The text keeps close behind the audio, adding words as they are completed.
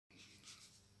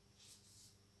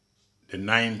the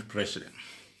 9th president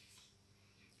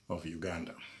of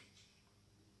Uganda,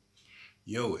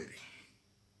 Yoweri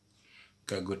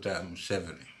Kaguta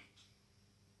Museveni,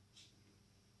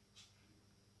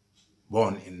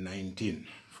 born in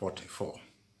 1944,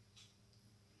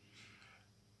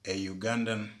 a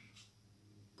Ugandan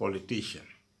politician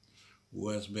who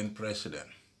has been president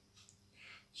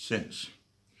since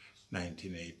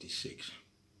 1986.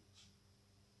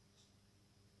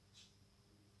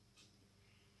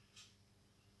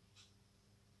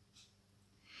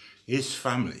 His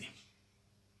family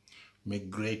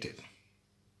migrated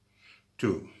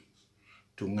to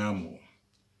Ntungamo,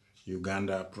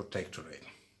 Uganda Protectorate.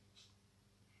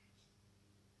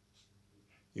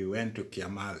 He went to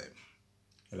Kiamale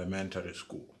Elementary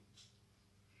School,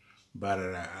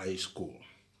 Barara High School,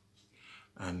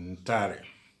 and Ntare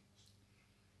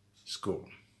School.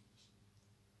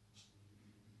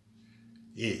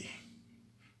 He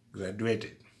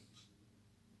graduated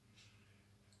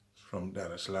from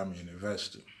𝐿𝐴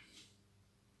University.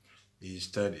 He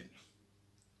studied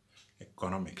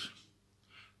economics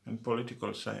and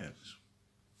political science.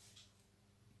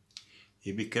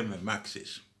 He became a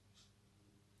Marxist.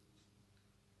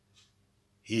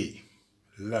 He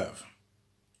loved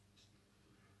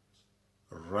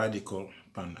radical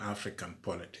Pan-African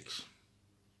politics.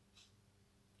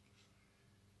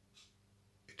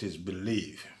 It is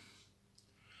believed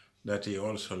that he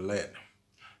also led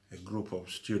a group of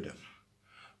students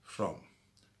from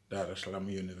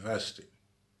𝐿𝐴 University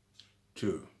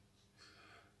to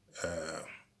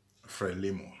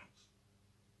Frelimo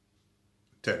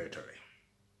territory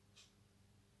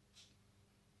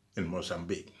in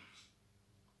Mozambique.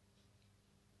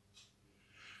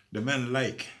 The man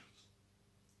liked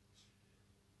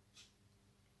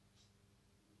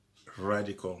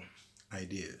radical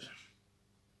ideas.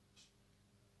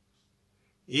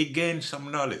 He gained some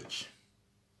knowledge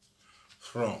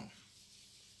from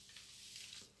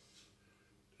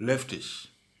leftist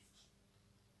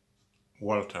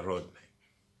Walter Rodney.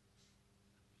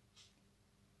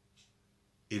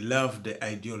 He loved the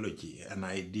ideology and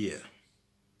idea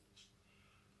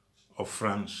of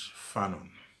Frantz Fanon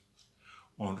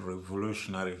on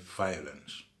revolutionary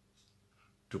violence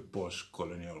to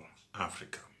post-colonial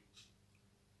Africa.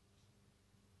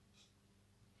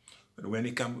 But when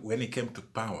he came to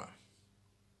power,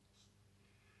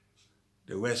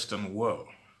 the Western world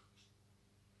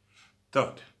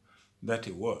thought that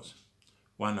he was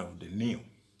one of the new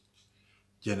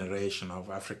generation of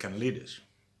African leaders.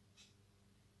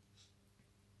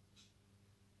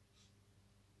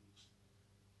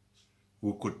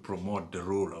 Who could promote the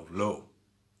rule of law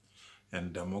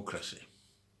and democracy.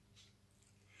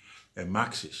 A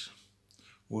Marxist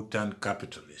who turned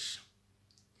capitalist,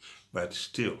 but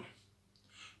still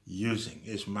using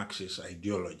his Marxist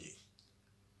ideology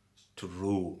to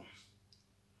rule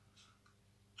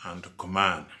and to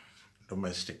command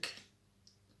domestic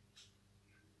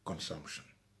consumption.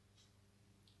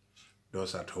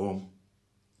 Those at home,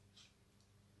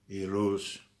 he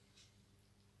rules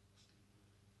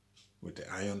with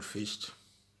the iron fist.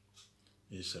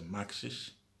 He's a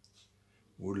Marxist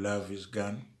who loves his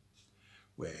gun.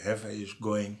 Wherever he's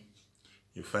going,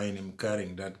 you find him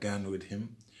carrying that gun with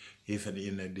him. Even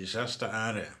in a disaster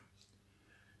area,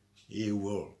 he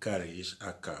will carry his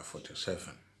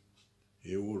AK-47.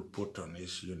 He will put on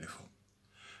his uniform.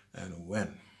 And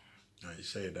when I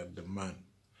say that the man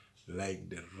liked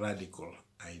the radical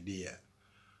idea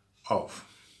of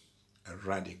a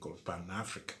radical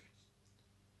Pan-African,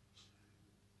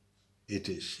 it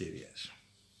is serious.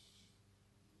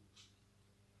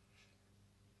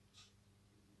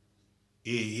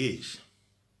 He is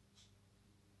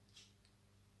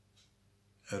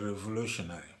a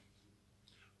revolutionary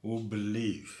who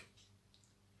believes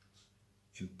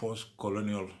in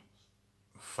post-colonial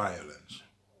violence.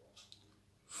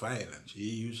 Violence. He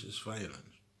uses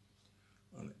violence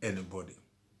on anybody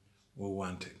who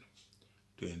wanted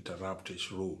to interrupt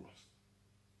his rule.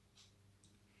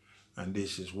 And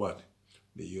this is what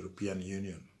the European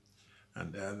Union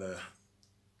and the other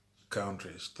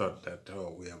countries thought that,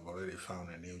 oh, we have already found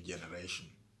a new generation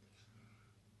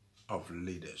of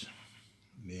leaders,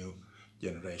 new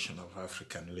generation of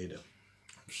African leaders.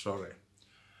 I'm sorry,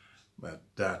 but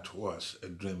that was a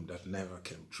dream that never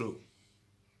came true.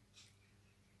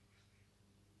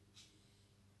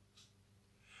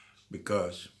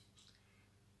 Because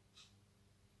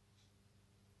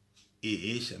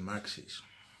he is a Marxist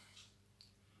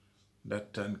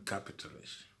that turned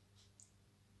capitalist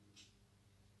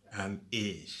and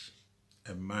is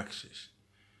a Marxist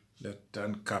that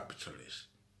turned capitalist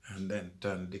and then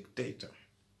turned dictator.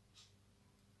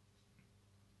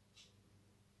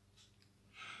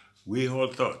 We all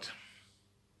thought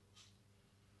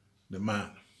the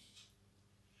man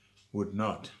would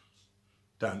not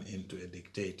turn into a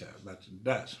dictator, but it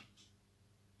does.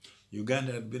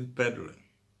 Uganda had been peddling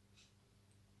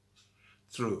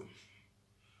through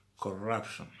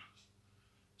corruption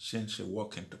since he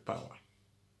walked into power,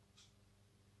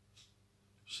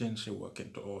 since he walked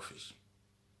into office.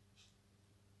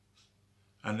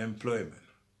 Unemployment,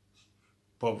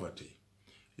 poverty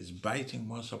is biting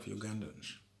most of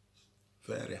Ugandans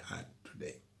very hard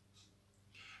today.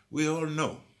 We all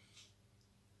know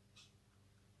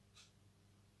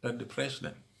that the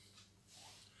president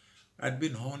had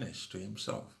been honest to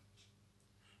himself.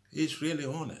 He's really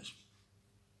honest.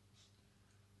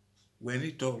 When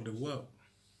he told the world,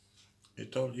 he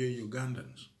told you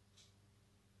Ugandans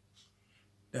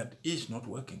that he's not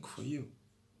working for you.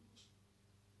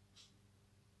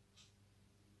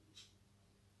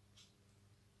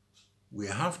 We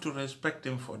have to respect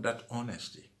him for that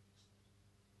honesty.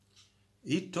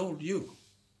 He told you,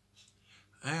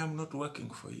 I am not working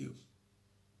for you.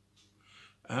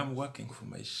 I am working for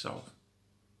myself,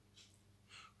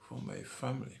 for my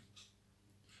family,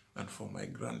 and for my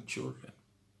grandchildren.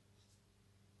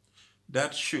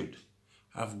 That should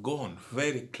have gone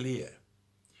very clear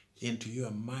into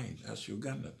your mind as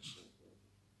Ugandans.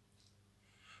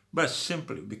 But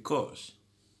simply because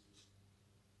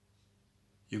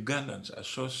Ugandans are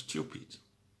so stupid,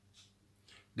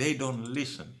 they don't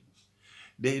listen,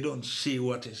 they don't see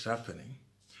what is happening.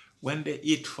 When they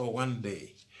eat for one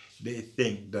day, they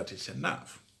think that is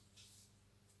enough.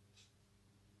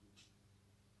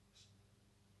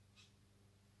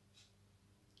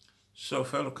 So,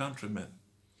 fellow countrymen,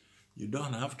 you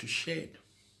don't have to shed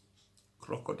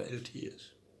crocodile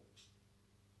tears.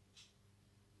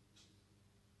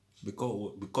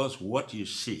 Because what you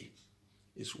see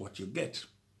is what you get.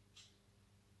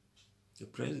 The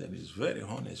president is very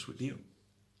honest with you.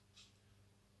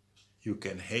 You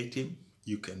can hate him,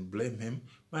 you can blame him,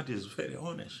 but he's very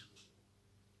honest.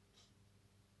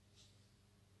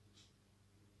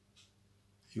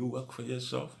 You work for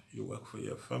yourself, you work for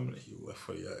your family, you work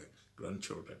for your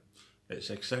grandchildren. That's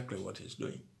exactly what he's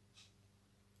doing.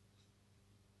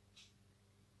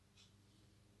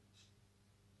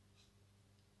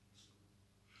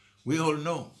 We all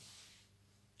know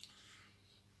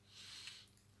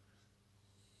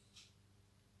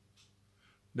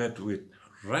that with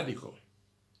radical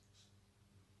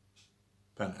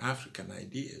Pan-African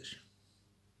ideas,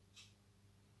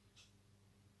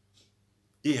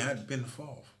 he had been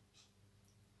involved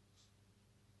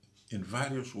in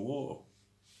various wars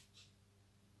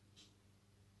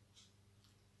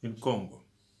in Congo,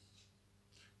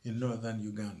 in northern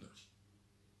Uganda,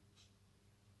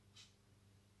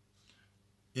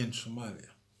 in Somalia,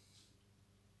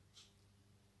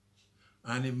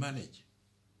 and he managed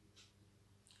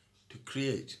to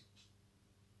create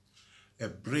a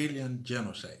brilliant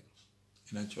genocide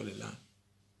in actual land.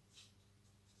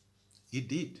 He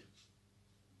did.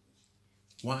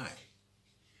 Why?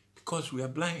 Because we are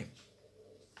blind.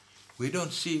 We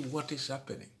don't see what is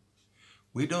happening.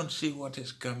 We don't see what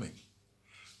is coming.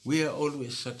 We are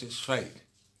always satisfied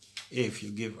if you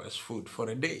give us food for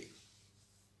a day.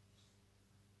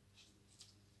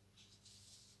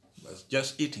 But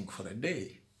just eating for a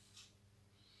day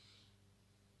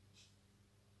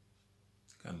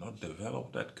cannot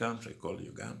develop that country called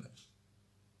Uganda.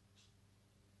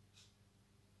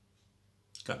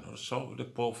 Cannot solve the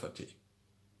poverty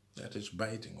that is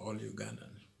biting all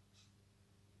Ugandans.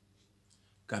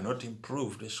 Cannot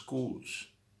improve the schools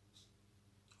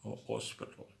or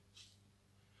hospital,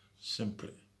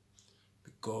 simply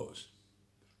because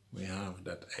we have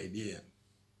that idea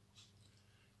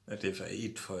that if I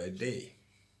eat for a day,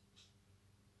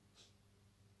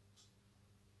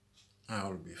 I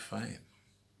will be fine.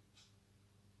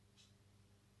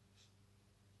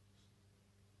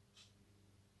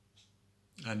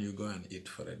 And you go and eat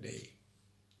for a day.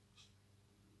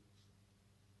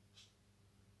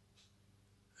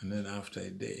 And then after a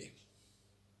day,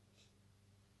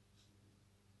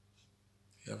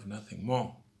 you have nothing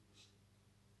more.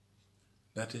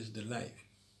 That is the life.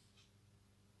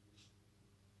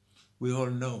 We all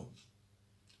know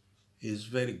he is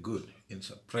very good in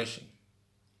suppressing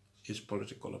his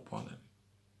political opponent.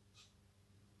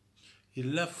 He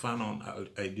left fun on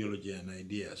ideology and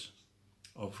ideas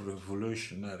of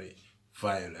revolutionary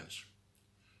violence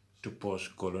to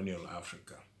post-colonial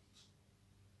Africa.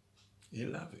 He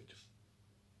loved it.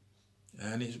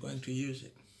 And he's going to use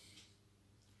it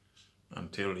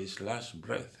until his last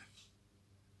breath.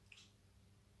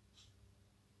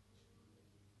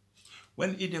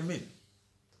 When Idi Amin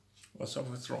was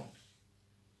overthrown,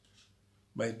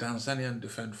 by Tanzanian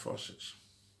Defense Forces,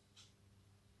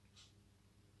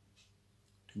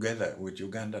 together with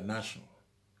Uganda National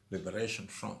Liberation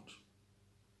Front,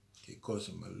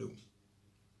 𝐾𝐫𝐞𝐿,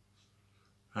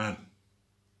 and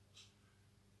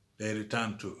they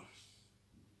returned to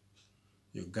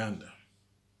Uganda.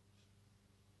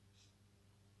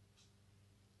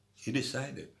 He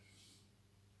decided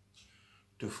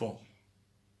to form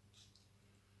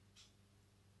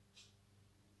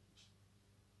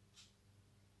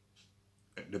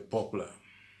the Popular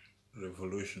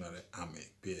Revolutionary Army,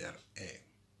 PRA.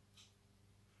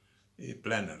 He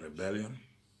planned a rebellion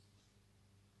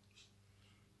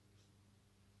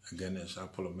against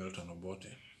Apollo Milton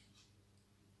Obote.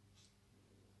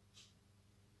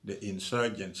 The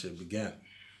insurgency began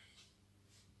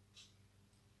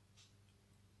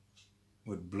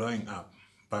with blowing up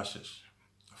buses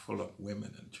full of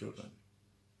women and children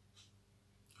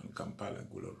on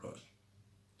Kampala-Gulu Road,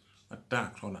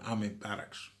 attacks on army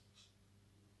barracks,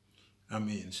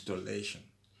 army installation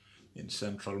in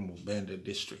central Mubende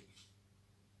district.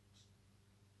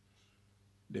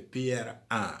 The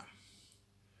PRA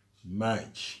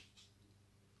merged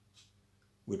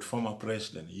with former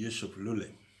President Yusuf Lule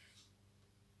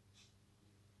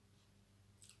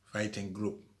fighting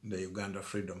group, the Uganda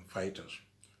Freedom Fighters,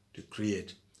 to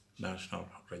create National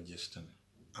Resistance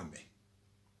Army,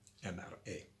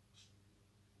 NRA.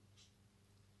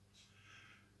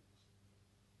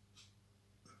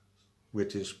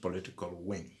 With its political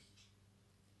wing,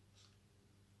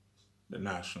 the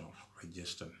National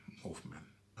Resistance Movement,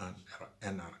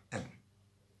 NRM.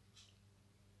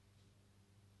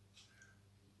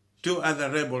 Two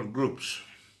other rebel groups,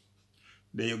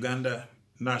 the Uganda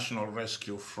National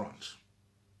Rescue Front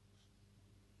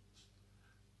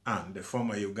and the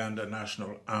former Uganda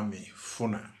National Army,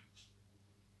 FUNA,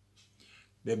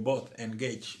 they both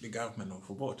engaged the government of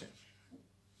Obote.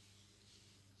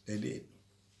 They did,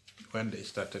 when they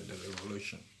started the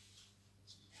revolution.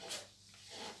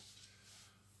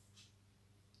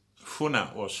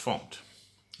 FUNA was formed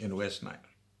in West Nile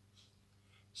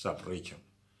sub-region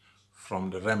from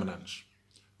the remnants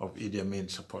of Idi Amin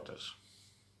supporters.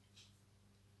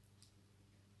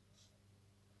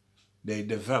 They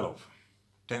developed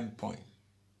 10 points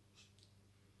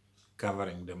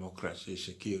covering democracy,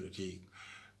 security,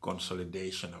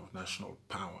 consolidation of national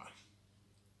power,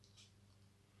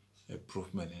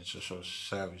 improvement in social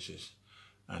services,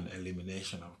 and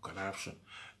elimination of corruption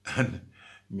and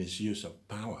misuse of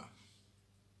power.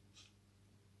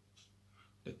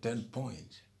 The 10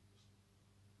 points,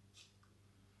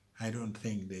 I don't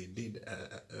think they did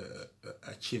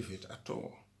achieve it at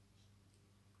all.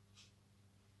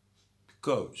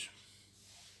 Because,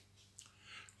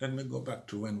 let me go back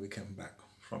to when we came back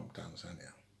from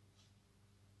Tanzania.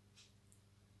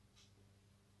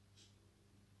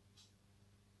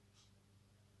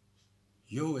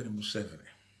 Yoweri Museveni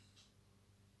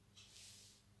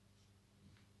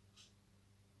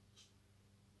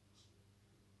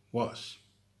was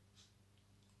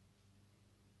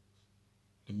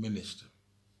the Minister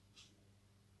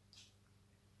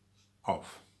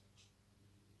of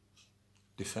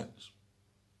Defense.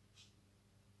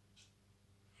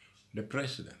 The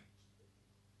President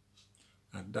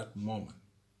at that moment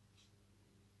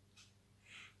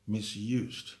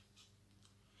misused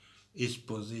his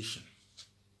position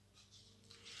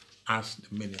as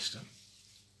the minister,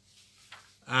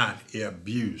 and he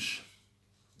abused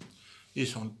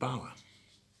his own power.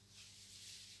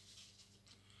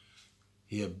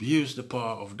 He abused the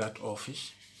power of that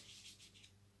office.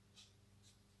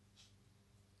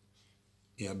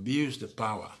 He abused the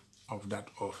power of that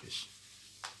office.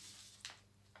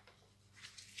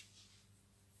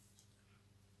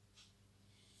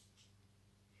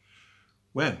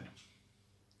 When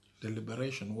the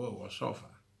Liberation War was over,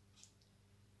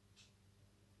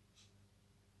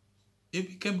 he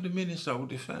became the Minister of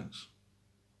Defense.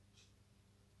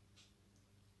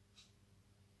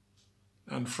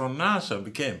 And from NASA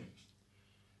became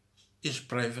his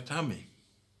private army.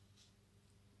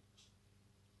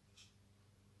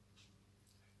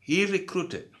 He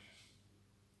recruited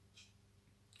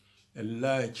a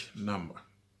large number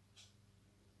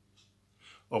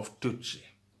of Tutsi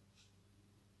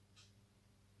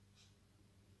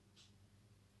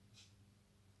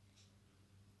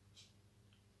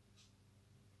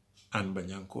and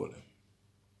Banyankole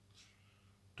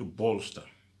to bolster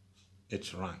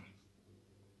its rank.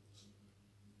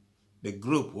 The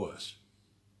group was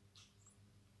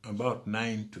about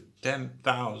 9,000 to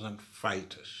 10,000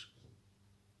 fighters.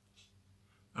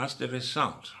 As the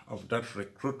result of that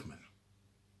recruitment,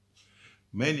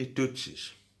 many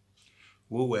Tutsis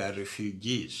who were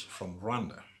refugees from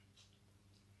Rwanda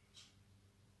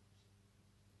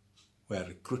were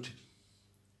recruited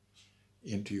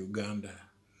into Uganda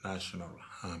National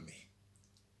Army.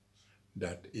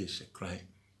 That is a crime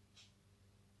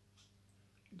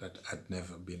that had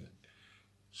never been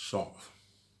solved.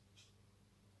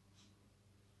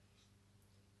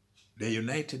 The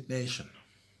United Nations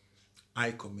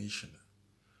High Commissioner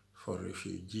for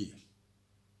Refugees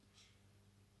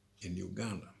in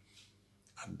Uganda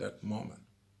at that moment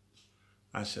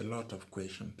has a lot of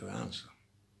questions to answer.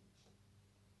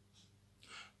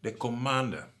 The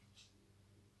commander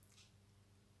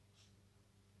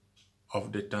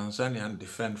of the Tanzanian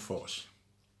Defense Force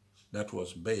that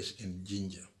was based in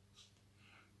Jinja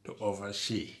to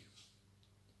oversee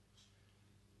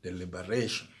the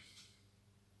liberation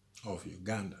of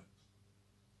Uganda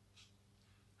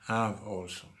have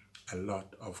also a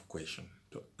lot of questions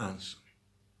to answer.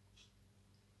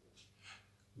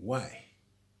 Why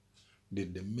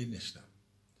did the Minister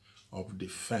of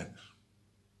Defense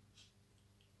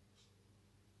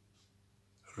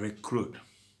recruit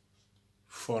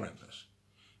foreigners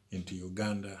into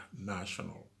Uganda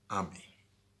National Army?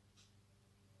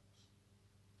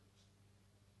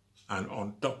 And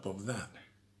on top of that,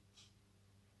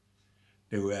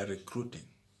 they were recruiting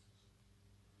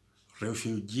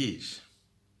refugees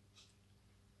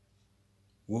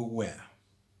who were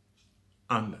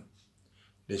under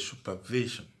the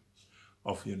supervision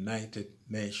of United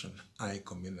Nations High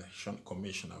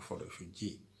Commissioner for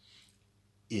Refugees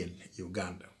in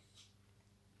Uganda.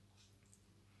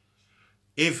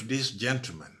 If this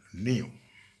gentleman knew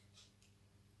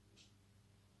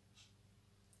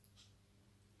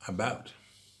about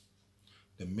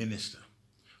the Minister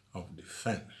of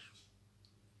Defense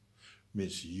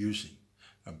misusing,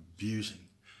 abusing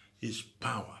his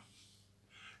power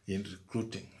in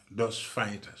recruiting those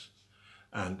fighters,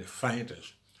 and the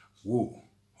fighters who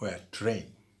were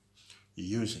trained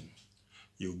using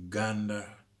Uganda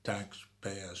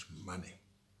taxpayers' money.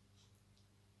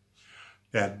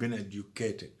 They had been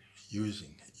educated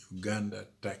using Uganda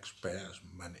taxpayers'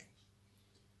 money.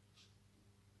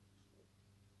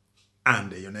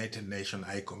 And the United Nations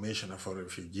High Commissioner for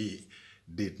Refugees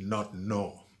did not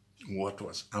know what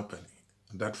was happening.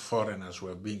 That foreigners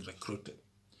were being recruited.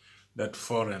 That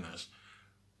foreigners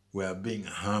were being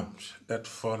harmed. That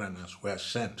foreigners were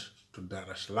sent to Dar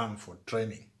es Salaam for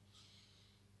training.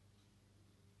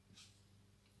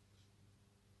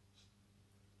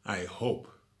 I hope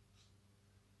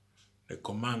the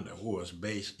commander who was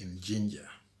based in Jinja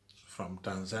from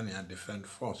Tanzania Defense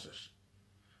Forces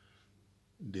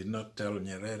did not tell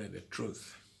Nyerere the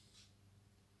truth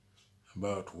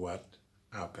about what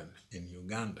happened in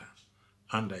Uganda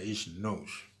under his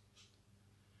nose.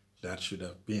 That should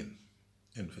have been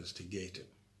investigated.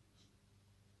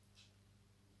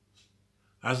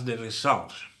 As the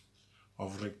result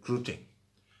of recruiting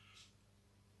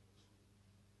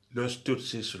those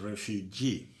Tutsi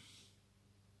refugees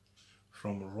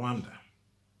from Rwanda,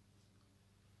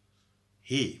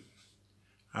 he,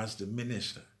 as the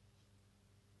Minister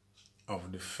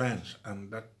of Defense at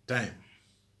that time,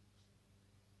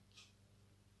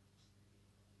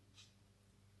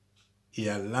 he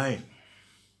aligned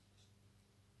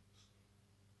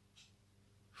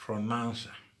France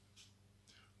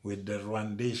with the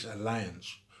Rwandese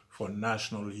Alliance for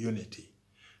National Unity,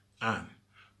 an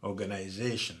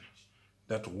organization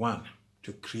that wanted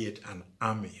to create an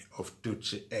army of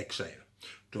Tutsi exile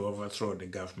to overthrow the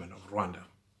government of Rwanda.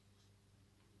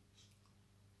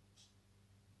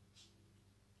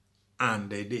 And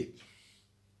they did.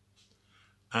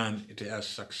 And it has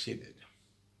succeeded,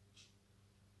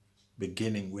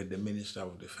 beginning with the Minister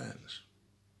of Defense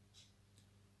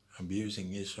abusing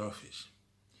his office,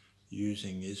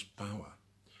 using his power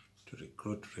to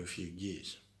recruit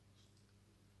refugees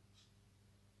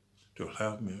to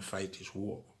help him fight his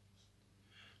war.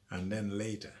 And then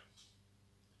later,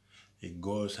 he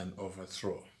goes and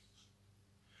overthrows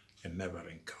a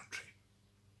neighboring country.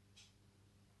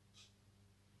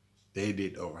 They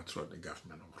did overthrow the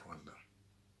government of Rwanda.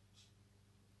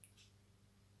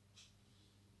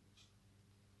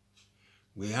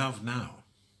 We have now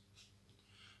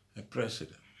a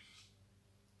president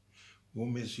who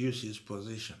misuses his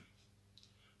position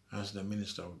as the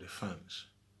Minister of Defense,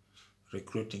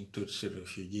 recruiting Tutsi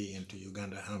refugees into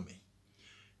Uganda Army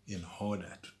in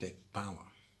order to take power,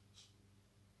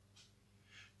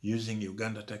 using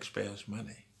Uganda taxpayers'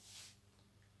 money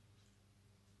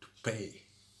to pay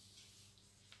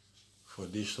for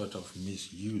this sort of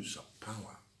misuse of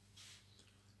power.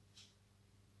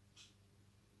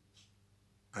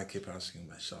 I keep asking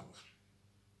myself,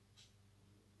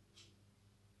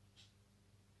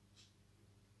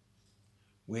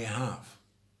 we have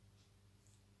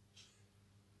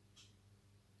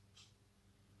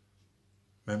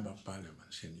member of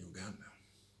parliaments in Uganda.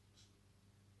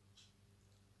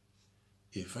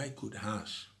 If I could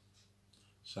ask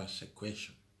such a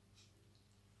question,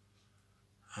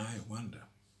 I wonder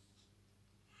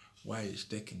why it's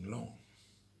taking long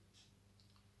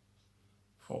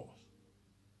for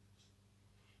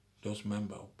those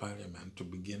members of parliament to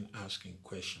begin asking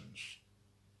questions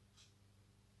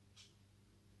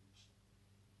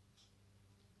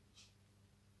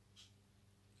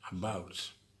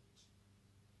about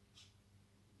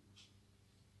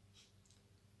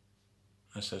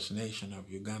assassination of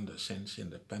Uganda since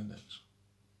independence.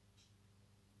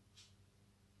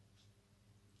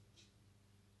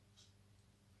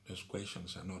 Those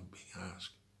questions are not being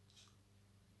asked.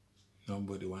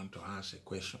 Nobody wants to ask a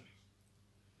question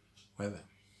whether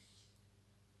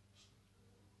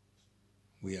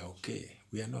we are okay.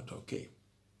 We are not okay.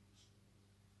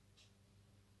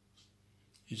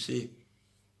 You see,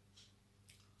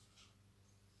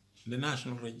 the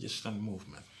National Resistance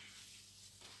Movement,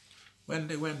 when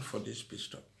they went for this peace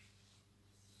talk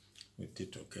with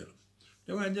Tito Okello,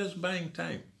 they were just buying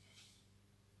time.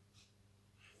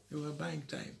 They were buying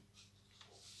time.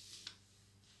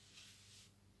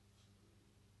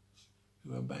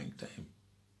 They were buying time.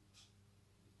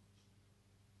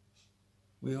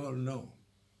 We all know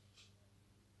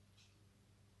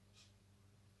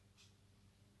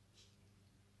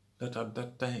that at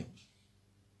that time,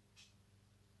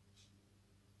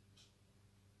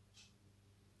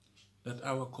 that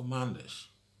our commanders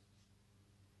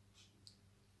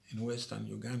in Western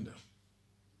Uganda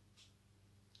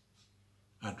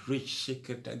had reached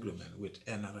secret agreement with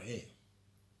NRA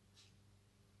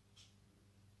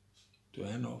to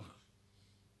hand over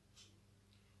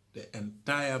the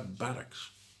entire barracks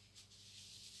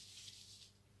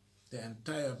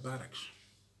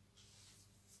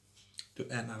to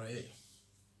NRA,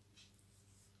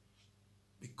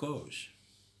 because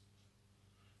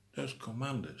those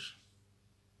commanders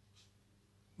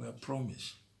were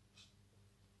promised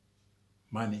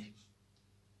money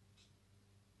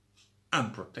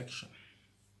and protection.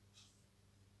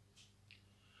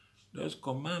 Those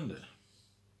commanders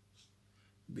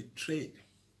betrayed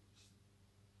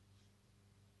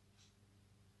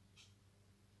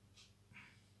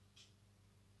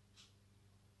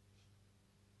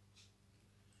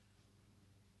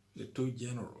the two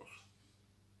generals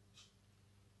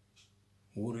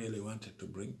who really wanted to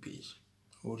bring peace,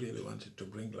 who really wanted to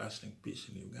bring lasting peace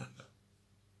in Uganda.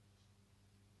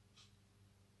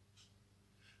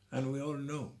 And we all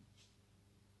know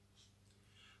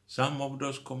some of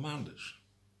those commanders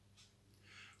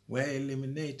were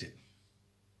eliminated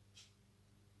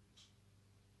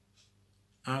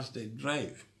as they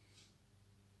drive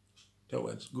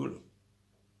towards Gulu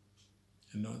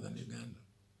in northern Uganda.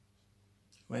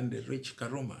 When they reached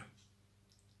Karuma,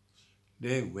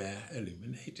 they were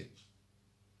eliminated.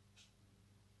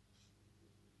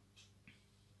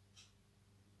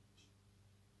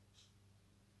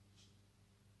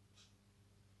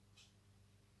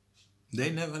 They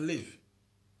never live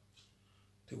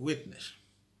to witness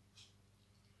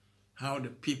how the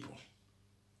people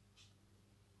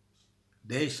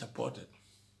they supported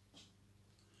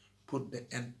put the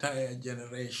entire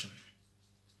generation,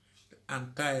 the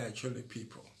entire Acholi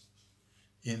people,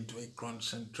 into a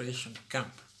concentration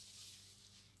camp.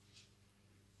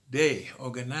 They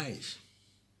organized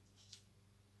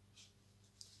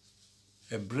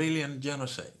a brilliant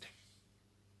genocide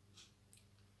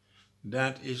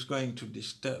that is going to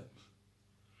disturb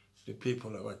the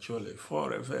people of Acholi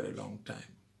for a very long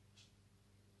time.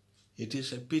 It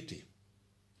is a pity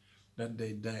that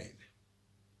they died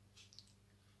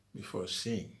before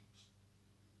seeing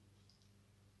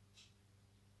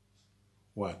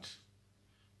what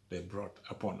they brought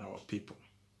upon our people.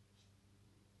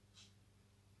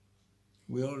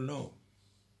 We all know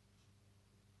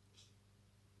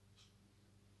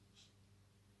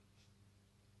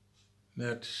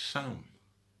that some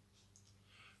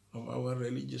of our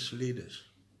religious leaders,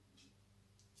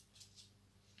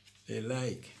 they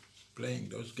like playing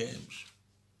those games,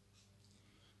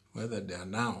 whether they are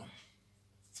now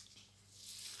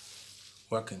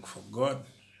working for God,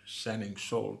 sending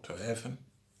soul to heaven,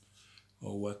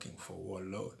 or working for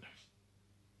warlord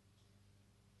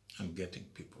and getting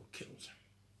people killed.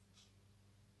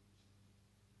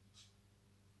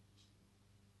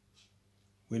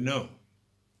 We know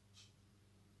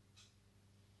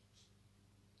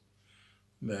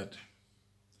that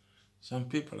some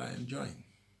people are enjoying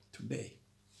today.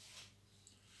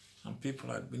 Some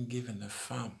people have been given a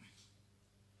farm.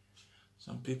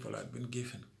 Some people had been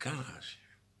given cash,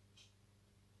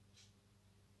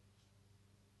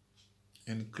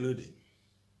 including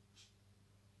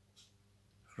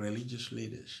religious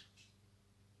leaders,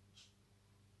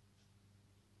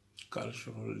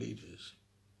 cultural leaders,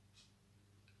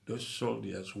 those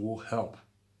soldiers who help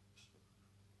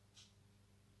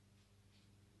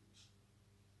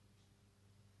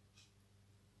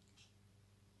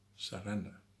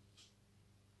surrender.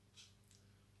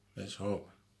 Let's hope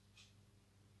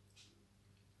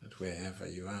that wherever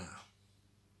you are,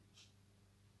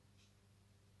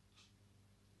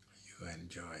 you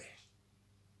enjoy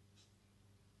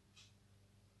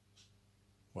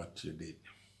what you did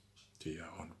to your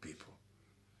own people.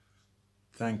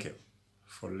 Thank you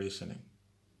for listening.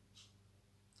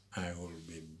 I will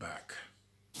be back.